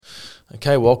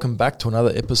Okay, welcome back to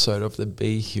another episode of the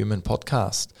Be Human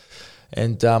podcast.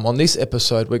 And on this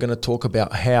episode, we're going to talk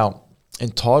about how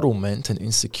entitlement and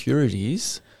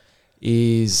insecurities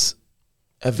is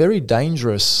a very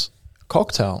dangerous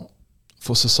cocktail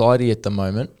for society at the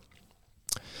moment.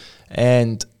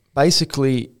 And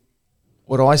basically,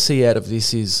 what I see out of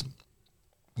this is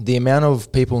the amount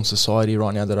of people in society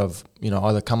right now that I've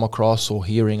either come across or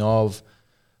hearing of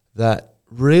that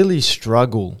really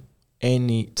struggle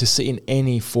to sit in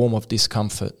any form of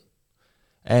discomfort.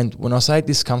 And when I say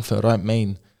discomfort, I don't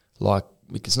mean like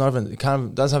it's not even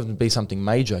doesn't have to be something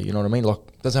major, you know what I mean? Like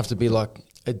it doesn't have to be like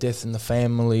a death in the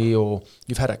family or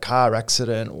you've had a car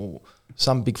accident or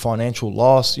some big financial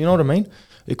loss, you know what I mean?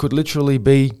 It could literally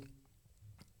be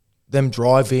them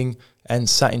driving and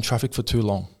sat in traffic for too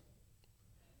long.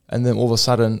 And then all of a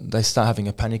sudden they start having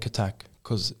a panic attack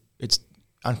because it's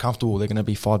uncomfortable. They're going to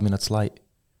be 5 minutes late.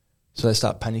 So they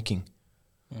start panicking.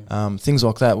 Things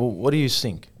like that. Well, what do you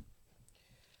think?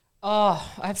 Oh,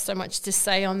 I have so much to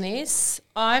say on this.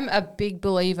 I'm a big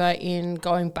believer in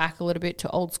going back a little bit to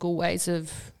old school ways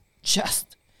of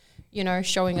just,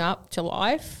 showing up to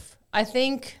life. I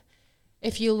think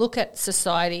if you look at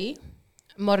society,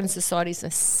 modern society is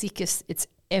the sickest it's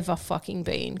ever fucking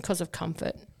been because of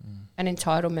comfort and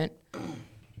entitlement.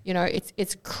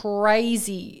 It's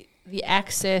crazy the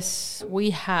access we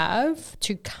have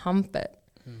to comfort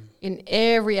in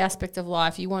every aspect of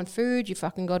life. You want food, you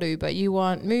fucking got Uber. You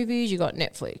want movies, you got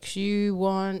Netflix. You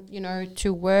want,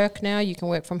 to work now, you can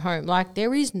work from home. Like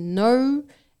there is no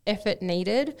effort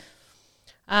needed.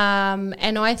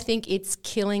 And I think it's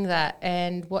killing that.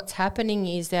 And what's happening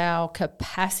is our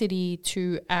capacity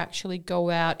to actually go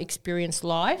out, experience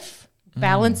life,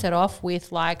 balance it off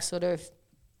with like sort of,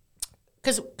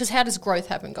 because how does growth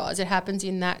happen, guys? It happens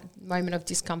in that moment of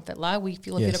discomfort. Like we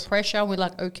feel a bit of pressure and we're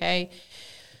like, okay,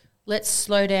 let's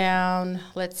slow down,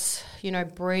 let's,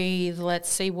 breathe, let's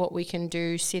see what we can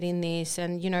do, sit in this.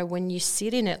 And, when you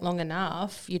sit in it long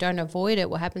enough, you don't avoid it.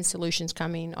 What happens? Solutions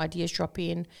come in, ideas drop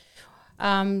in,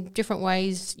 different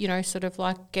ways, sort of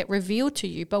like get revealed to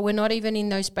you. But we're not even in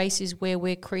those spaces where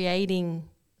we're creating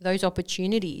those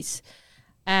opportunities.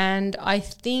 And I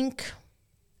think,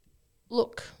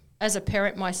 look, as a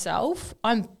parent myself,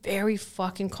 I'm very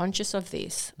fucking conscious of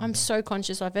this. I'm so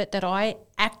conscious of it that I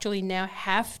actually now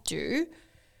have to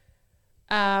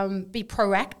be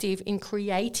proactive in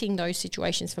creating those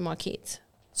situations for my kids.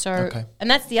 So, and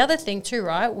that's the other thing too,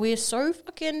 right? We're so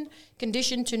fucking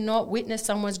conditioned to not witness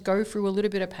someone's go through a little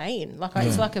bit of pain. Like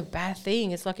it's like a bad thing.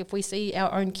 It's like if we see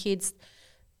our own kids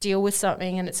deal with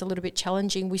something and it's a little bit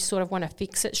challenging, we sort of want to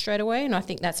fix it straight away. And I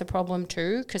think that's a problem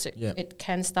too, because it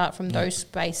can start from those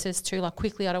spaces too. Like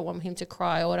quickly, I don't want him to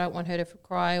cry, or I don't want her to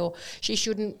cry, or she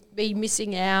shouldn't be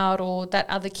missing out, or that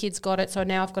other kid's got it, so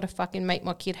now I've got to fucking make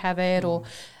my kid have it, or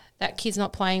that kid's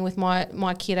not playing with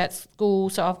my kid at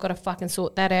school, so I've got to fucking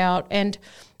sort that out. And,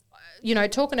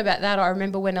 talking about that, I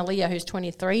remember when Aaliyah, who's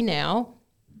 23 now,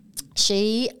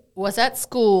 she was at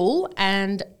school,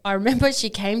 and I remember she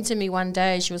came to me one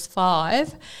day, she was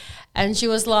 5, and she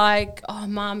was like, oh,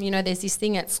 Mum, there's this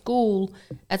thing at school,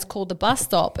 it's called the bus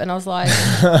stop. And I was like,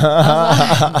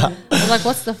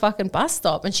 what's the fucking bus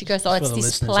stop? And she goes, oh, it's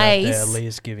this place.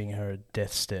 Leah's giving her a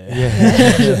death stare.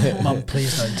 Yeah. Mum,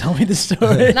 please don't tell me the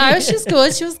story. No, she's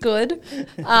good. She was good.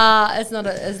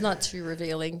 It's not too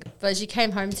revealing. But she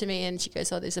came home to me and she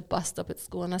goes, oh, there's a bus stop at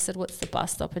school. And I said, what's the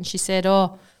bus stop? And she said,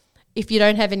 oh, if you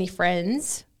don't have any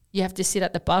friends, you have to sit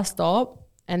at the bus stop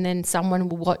and then someone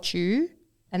will watch you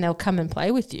and they'll come and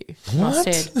play with you. And I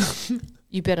said,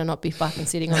 you better not be fucking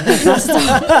sitting on that bus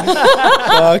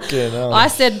stop. Fucking hell. I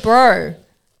said, bro,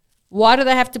 why do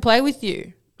they have to play with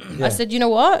you? Yeah. I said, you know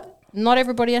what? Not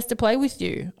everybody has to play with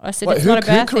you. I said, it's not a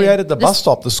bad thing. Who created the bus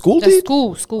stop? The school did?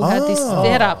 The school had this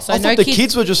set up. So I thought the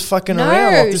kids were just fucking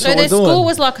around like this. So their school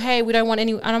was like, hey, we don't want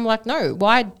any. And I'm like, no,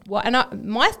 why?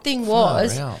 And my thing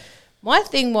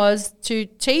was to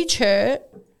teach her,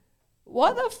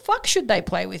 why the fuck should they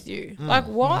play with you?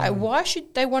 Why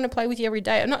should they want to play with you every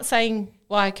day? I'm not saying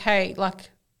like, hey, like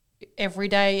every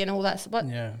day and all that, but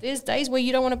there's days where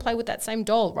you don't want to play with that same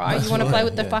doll, right? You want to play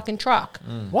with the fucking truck.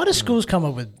 Why do schools come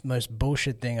up with the most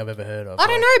bullshit thing I've ever heard of? I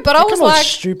don't know, but I was like,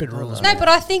 stupid rules. No, but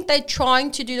I think they're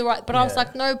trying to do the right. But I was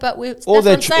like, no, but we're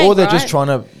they're just trying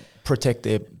to protect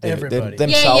themselves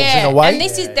in a way. And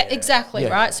this is exactly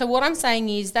right. So what I'm saying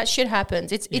is that shit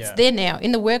happens. It's there now.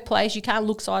 In the workplace, you can't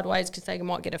look sideways because they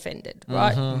might get offended,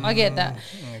 right? I get that.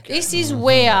 Okay. This is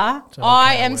where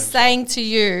I am saying to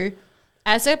you,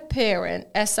 as a parent,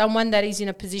 as someone that is in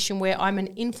a position where I'm an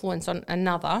influence on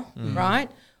another,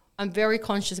 right? I'm very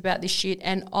conscious about this shit,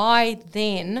 and I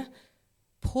then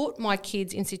put my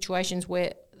kids in situations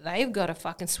where they've got to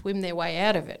fucking swim their way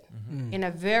out of it in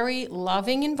a very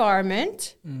loving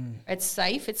environment. It's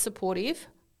safe, it's supportive,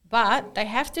 but they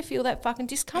have to feel that fucking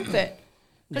discomfort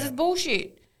because it's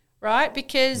bullshit, right?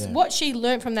 Because what she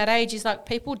learned from that age is like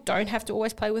people don't have to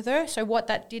always play with her. So what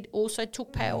that did also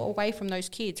took power away from those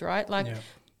kids, right? Like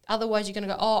otherwise you're going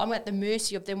to go, oh, I'm at the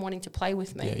mercy of them wanting to play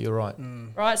with me. Yeah, you're right.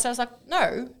 Right? So I was like,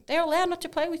 no, they're allowed not to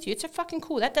play with you. It's a fucking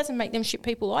cool. That doesn't make them shit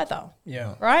people either.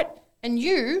 Yeah. Right? And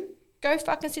you go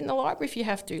fucking sit in the library if you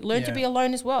have to. Learn to be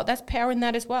alone as well. That's power in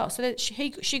that as well. So that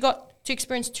she got to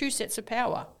experience two sets of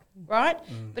power, right?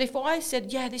 But if I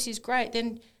said, yeah, this is great,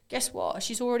 then guess what?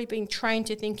 She's already been trained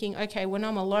to thinking, okay, when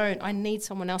I'm alone, I need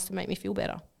someone else to make me feel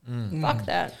better. Fuck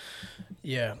that.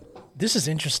 Yeah. This is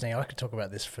interesting. I could talk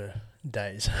about this for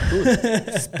days.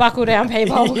 Just buckle down,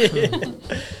 people.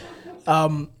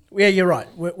 Yeah, you're right.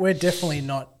 We're definitely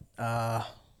not...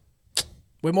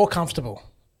 we're more comfortable,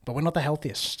 but we're not the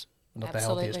healthiest. We're not the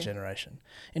healthiest generation.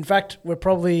 In fact, we're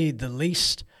probably the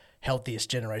least healthiest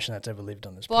generation that's ever lived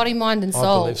on this Body, planet. mind and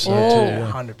soul. I believe so too, Yeah,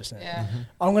 yeah. 100%. Yeah.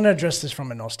 I'm going to address this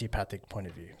from an osteopathic point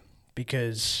of view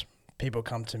because people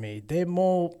come to me, they're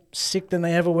more sick than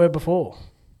they ever were before.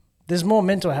 There's more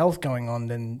mental health going on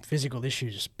than physical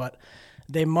issues, but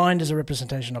their mind is a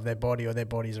representation of their body or their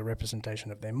body is a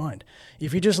representation of their mind.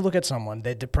 If you just look at someone,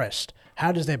 they're depressed.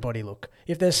 How does their body look?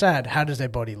 If they're sad, how does their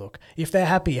body look? If they're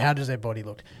happy, how does their body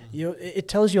look? It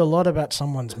tells you a lot about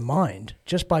someone's mind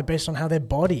just based on how their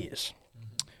body is.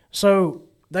 So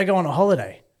they go on a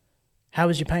holiday. How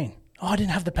was your pain? Oh, I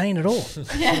didn't have the pain at all.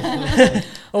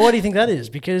 Well, what do you think that is?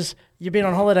 Because you've been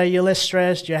on holiday, you're less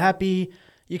stressed, you're happy,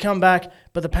 you come back,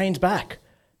 but the pain's back.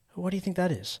 What do you think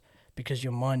that is? Because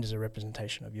your mind is a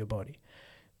representation of your body.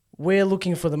 We're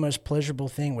looking for the most pleasurable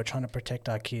thing. We're trying to protect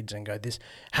our kids and go,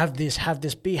 have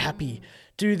this, be happy,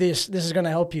 do this is going to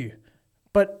help you.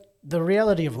 But the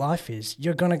reality of life is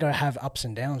you're going to go have ups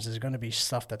and downs. There's going to be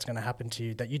stuff that's going to happen to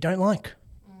you that you don't like.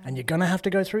 And you're going to have to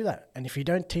go through that. And if you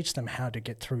don't teach them how to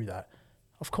get through that,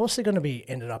 of course they're going to be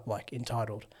ended up like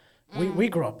entitled. We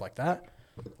grew up like that.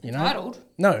 You know? Entitled?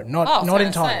 No, not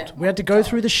entitled. We had to go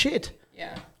through the shit.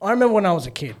 Yeah. I remember when I was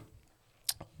a kid,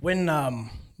 when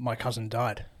my cousin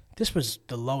died, this was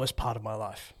the lowest part of my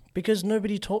life because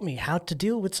nobody taught me how to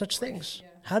deal with such things,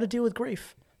 how to deal with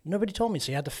grief. Nobody taught me,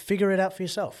 so you had to figure it out for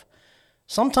yourself.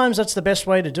 Sometimes that's the best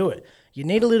way to do it. You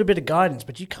need a little bit of guidance,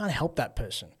 but you can't help that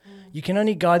person. You can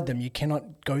only guide them. You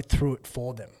cannot go through it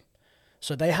for them.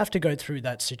 So they have to go through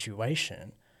that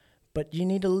situation, but you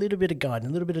need a little bit of guidance,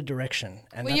 a little bit of direction.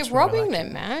 And Well, that's you're robbing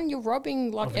them, man. You're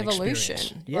robbing like Of an evolution,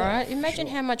 experience. Yeah, right? for Imagine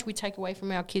sure. how much we take away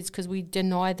from our kids because we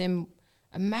deny them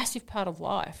a massive part of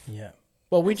life. Yeah.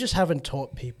 Well, we just haven't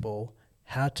taught people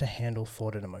how to handle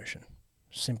thought and emotion.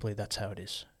 Simply, that's how it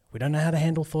is. We don't know how to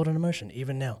handle thought and emotion,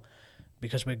 even now,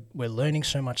 because we're learning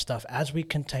so much stuff. As we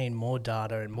contain more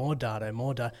data and more data and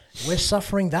more data, we're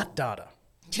suffering that data.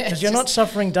 Yeah, Because you're not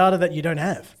suffering data that you don't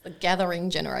have. the gathering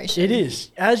generation. It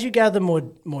is. As you gather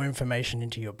more information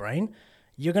into your brain,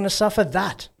 you're going to suffer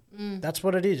that. That's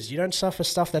what it is. You don't suffer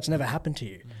stuff that's never happened to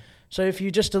you. So if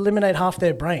you just eliminate half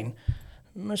their brain,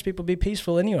 most people be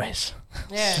peaceful anyways.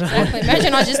 Yeah, exactly.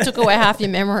 Imagine I just took away half your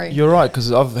memory. You're right,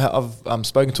 because I've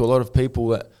spoken to a lot of people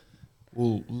that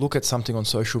will look at something on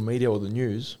social media or the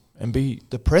news and be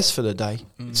depressed for the day.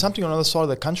 It's something on the other side of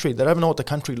the country. They don't even know what the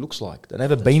country looks like. They've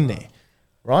never been there,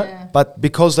 right? Yeah. But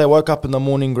because they woke up in the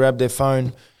morning, grabbed their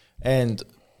phone and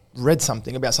read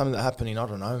something about something that happened in, I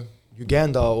don't know,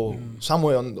 Uganda or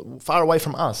somewhere far away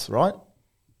from us, right?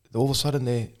 All of a sudden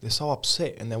they're so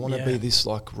upset and they want to be this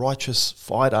like righteous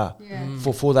fighter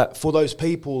for those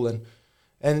people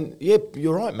and yeah,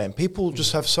 you're right, man. People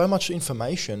just have so much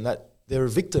information that they're a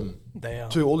victim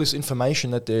to all this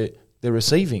information that they're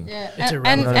receiving. Yeah, It's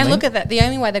and irrelevant. look at that. The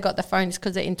only way they got the phone is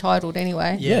because they're entitled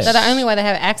anyway. Yes. So the only way they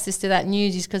have access to that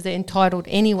news is because they're entitled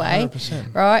anyway.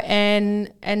 100%. Right?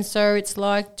 And so it's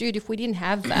like, dude, if we didn't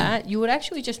have that, you would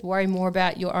actually just worry more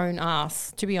about your own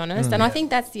ass, to be honest. And I think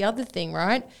that's the other thing,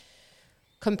 right?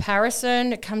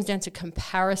 Comparison. It comes down to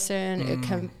comparison.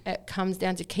 It comes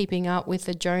down to keeping up with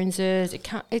the Joneses.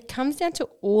 It comes down to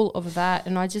all of that.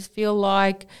 And I just feel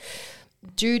like,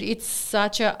 dude, it's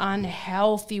such an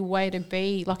unhealthy way to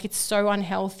be. Like, it's so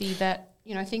unhealthy that,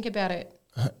 you know, think about it.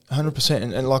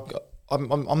 100%. And like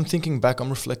I'm thinking back, I'm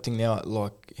reflecting now at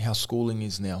like how schooling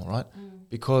is now, right?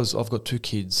 Because I've got two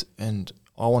kids and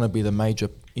I want to be the major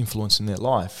influence in their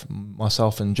life,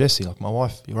 myself and Jessie, like my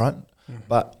wife, right?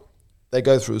 But they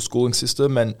go through the schooling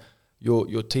system and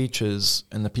your teachers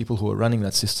and the people who are running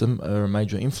that system are a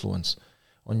major influence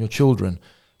on your children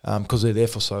because they're there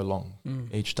for so long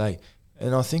each day.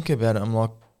 And I think about it, I'm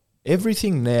like,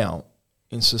 everything now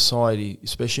in society,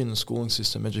 especially in the schooling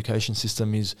system, education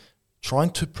system, is trying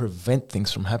to prevent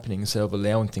things from happening instead of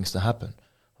allowing things to happen,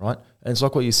 right? And it's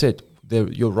like what you said,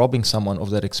 you're robbing someone of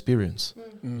that experience.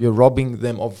 You're robbing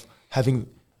them of having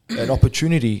an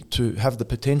opportunity to have the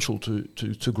potential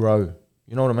to grow.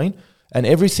 You know what I mean? And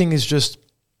everything is just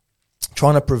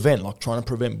trying to prevent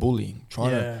bullying.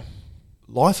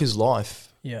 Life is life.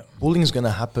 Yeah. Bullying is going to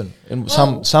happen in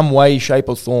some way, shape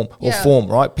or form,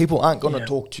 right? People aren't going to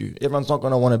talk to you. Everyone's not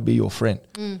going to want to be your friend.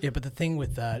 Yeah, but the thing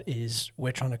with that is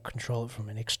we're trying to control it from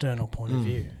an external point of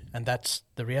view. And that's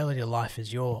the reality of life,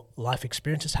 is your life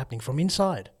experience is happening from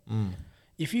inside.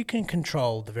 If you can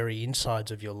control the very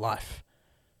insides of your life,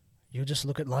 you'll just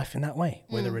look at life in that way,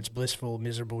 whether it's blissful,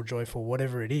 miserable, joyful,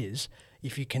 whatever it is.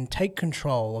 If you can take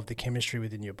control of the chemistry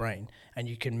within your brain and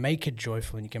you can make it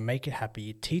joyful and you can make it happy,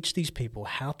 you teach these people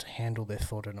how to handle their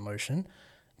thought and emotion,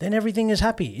 then everything is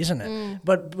happy, isn't it?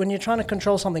 But when you're trying to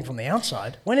control something from the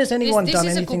outside, when has anyone done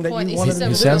anything that you wanted to do?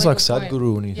 He sounds like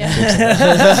Sadhguru.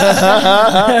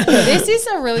 This is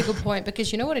a really good point,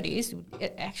 because you know what it is?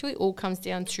 It actually all comes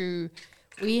down to,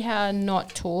 we are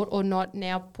not taught or not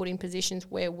now put in positions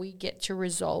where we get to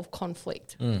resolve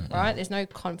conflict, right? There's no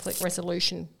conflict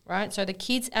resolution, right? So the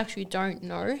kids actually don't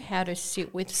know how to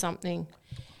sit with something.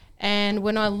 And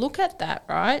when I look at that,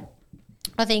 right,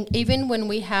 I think even when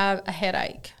we have a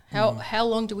headache, how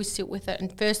long do we sit with it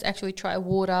and first actually try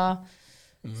water,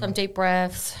 some deep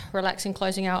breaths, relaxing,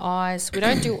 closing our eyes? We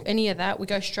don't do any of that. We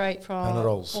go straight from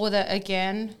Panadols. Or the,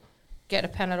 again, get a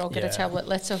Panadol, get a tablet.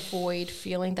 Let's avoid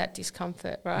feeling that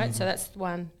discomfort, right? So that's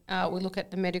one. We look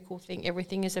at the medical thing.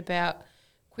 Everything is about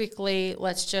quickly,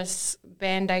 let's just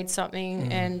Band-Aid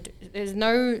something. And there's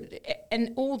no,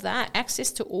 and all that,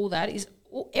 access to all that is,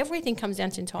 everything comes down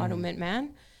to entitlement,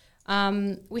 man.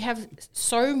 We have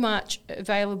so much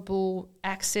available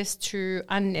access to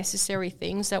unnecessary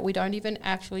things that we don't even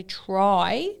actually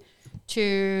try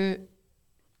to,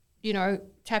 you know,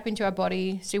 tap into our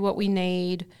body, see what we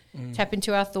need, tap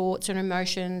into our thoughts and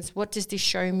emotions. What does this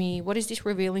show me? What is this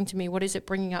revealing to me? What is it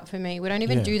bringing up for me? We don't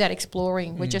even do that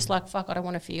exploring. We're just like, fuck, I don't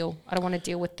want to feel. I don't want to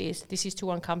deal with this. This is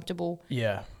too uncomfortable.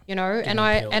 Yeah. You know,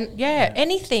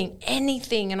 anything.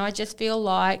 And I just feel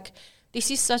like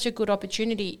this is such a good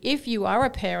opportunity. If you are a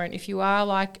parent, if you are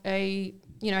like a,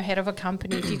 you know, head of a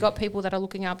company, if you've got people that are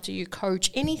looking up to you, coach,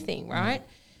 anything, right?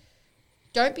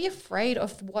 Don't be afraid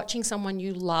of watching someone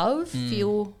you love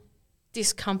feel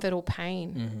discomfort or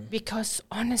pain, because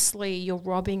honestly, you're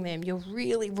robbing them. You're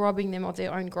really robbing them of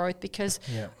their own growth, because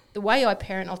the way I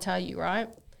parent, I'll tell you, right,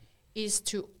 is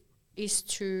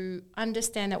to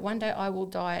understand that one day I will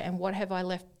die, and what have I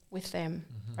left with them,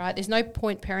 right? There's no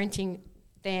point parenting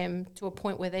them to a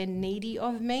point where they're needy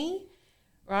of me,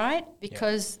 right?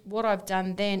 Because what I've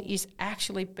done then is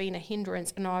actually been a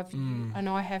hindrance, and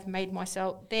I have made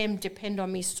them depend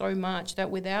on me so much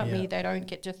that without me they don't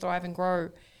get to thrive and grow.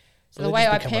 So the way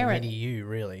I parent, you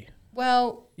really.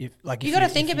 Well, you got to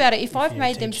think about it. If I've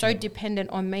made them so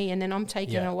dependent on me, and then I'm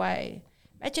taking away,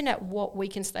 imagine at what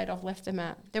weakened state I've left them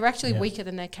at. They're actually weaker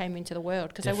than they came into the world,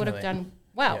 because they would have done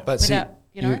well. But without,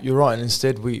 you're right. And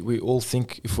instead, we all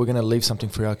think, if we're going to leave something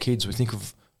for our kids, we think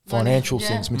of financial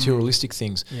things, materialistic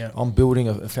things. I'm building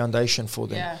a foundation for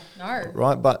them.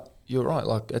 Right? But you're right.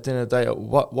 Like, at the end of the day,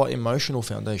 what emotional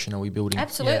foundation are we building?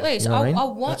 Absolutely. So I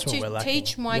want to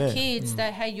teach my kids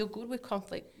that, hey, you're good with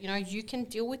conflict. You know, you can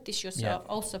deal with this yourself.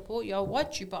 I'll support you. I'll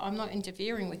watch you, but I'm not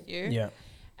interfering with you. Yeah.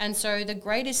 And so the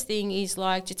greatest thing is,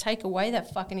 like, to take away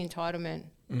that fucking entitlement,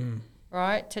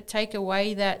 right? To take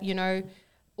away that, you know,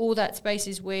 all that space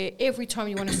is where every time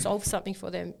you want to solve something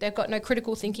for them, they've got no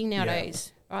critical thinking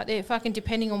nowadays. Right, they're fucking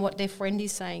depending on what their friend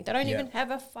is saying. They don't even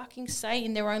have a fucking say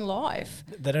in their own life.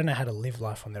 They don't know how to live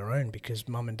life on their own, because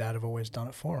mum and dad have always done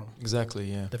it for them.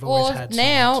 Exactly, yeah. They've always had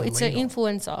now it's an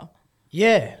influencer.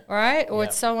 Yeah. Right? Or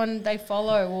it's someone they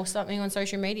follow or something on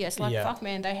social media. It's like, fuck,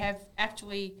 man, they have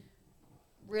actually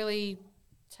really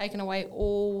taken away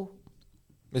all...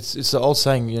 It's the old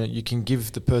saying, you know, you can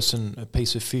give the person a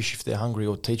piece of fish if they're hungry,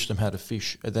 or teach them how to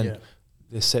fish, and then...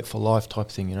 they're set for life type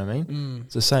thing, you know what I mean?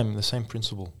 It's the same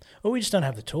principle. Well, we just don't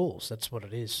have the tools. That's what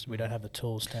it is. We don't have the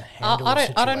tools to handle the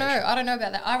situation. I don't know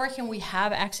about that. I reckon we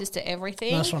have access to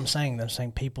everything. No, that's what I'm saying. I'm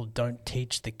saying people don't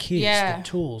teach the kids the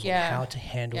tools on how to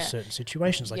handle certain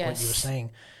situations. Like what you were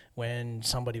saying, when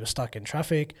somebody was stuck in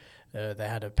traffic, they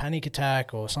had a panic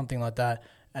attack or something like that,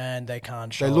 and they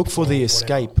can't show They look for the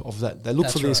escape of that. They look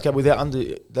for the escape without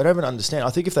they don't even understand. I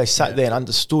think if they sat there and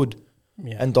understood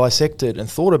and dissected and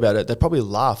thought about it, they'd probably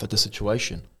laugh at the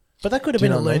situation. But that could have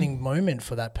been a learning moment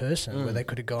for that person, where they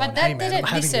could have gone, hey man, I'm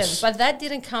having this. But that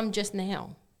didn't come just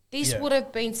now. this Yeah. would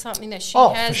have been something that she Oh,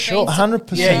 has for sure. been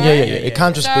 100%. Yeah, Yeah. yeah. It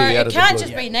can't just so be out it of can't the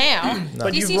blue. just be now.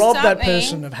 But This you is rob that something-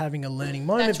 person of having a learning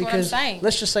moment That's what I'm because saying.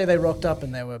 let's just say they rocked up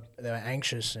and they were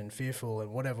anxious and fearful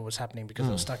and whatever was happening because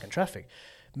they were stuck in traffic.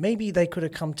 Maybe they could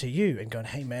have come to you and gone,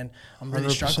 hey man, I'm really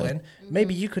 100%. struggling. Mm-hmm.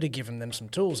 Maybe you could have given them some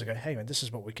tools and go, hey man, this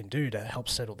is what we can do to help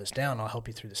settle this down. I'll help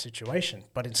you through the situation.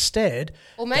 But instead,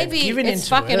 Or they've maybe given it's into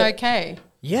fucking it. okay.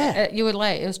 Yeah. You were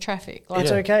late. It was traffic. Like,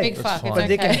 It's okay. Big That's fuck. fine. It's But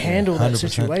they can okay. handle that 100%.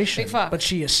 situation. Big fuck. But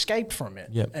she escaped from it.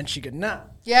 Yep. And she go, nah,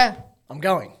 Yeah. I'm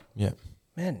going. Yeah.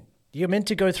 Man, you're meant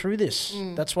to go through this.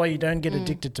 Mm. That's why you don't get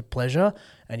addicted to pleasure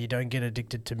and you don't get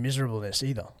addicted to miserableness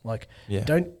either. Like, Yeah.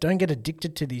 don't get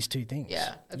addicted to these two things.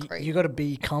 Yeah, agree. You got to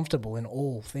be comfortable in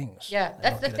all things. Yeah. and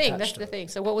That's not the get thing. attached That's to the it. thing.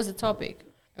 So what was the topic?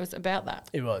 It was about that.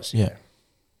 It was. Yeah.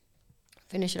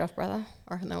 Finish it off, brother.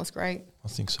 I reckon that was great. I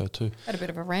think so too. Had a bit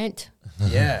of a rant.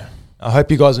 Yeah. I hope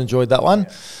you guys enjoyed that one.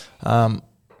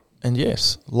 And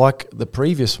yes, like the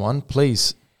previous one,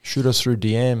 please shoot us through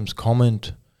DMs,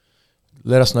 comment,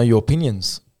 let us know your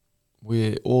opinions.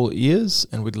 We're all ears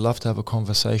and we'd love to have a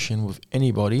conversation with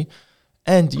anybody.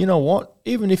 And you know what?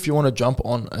 Even if you want to jump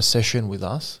on a session with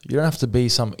us, you don't have to be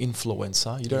some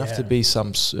influencer. You don't have to Yeah. be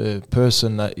some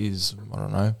person that is, I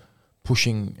don't know,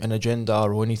 pushing an agenda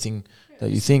or anything that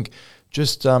you think.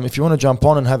 Just if you want to jump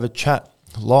on and have a chat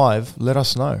live, let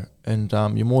us know. And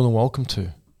you're more than welcome to.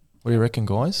 What do you reckon,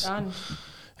 guys? Done.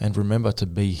 And remember to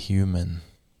be human.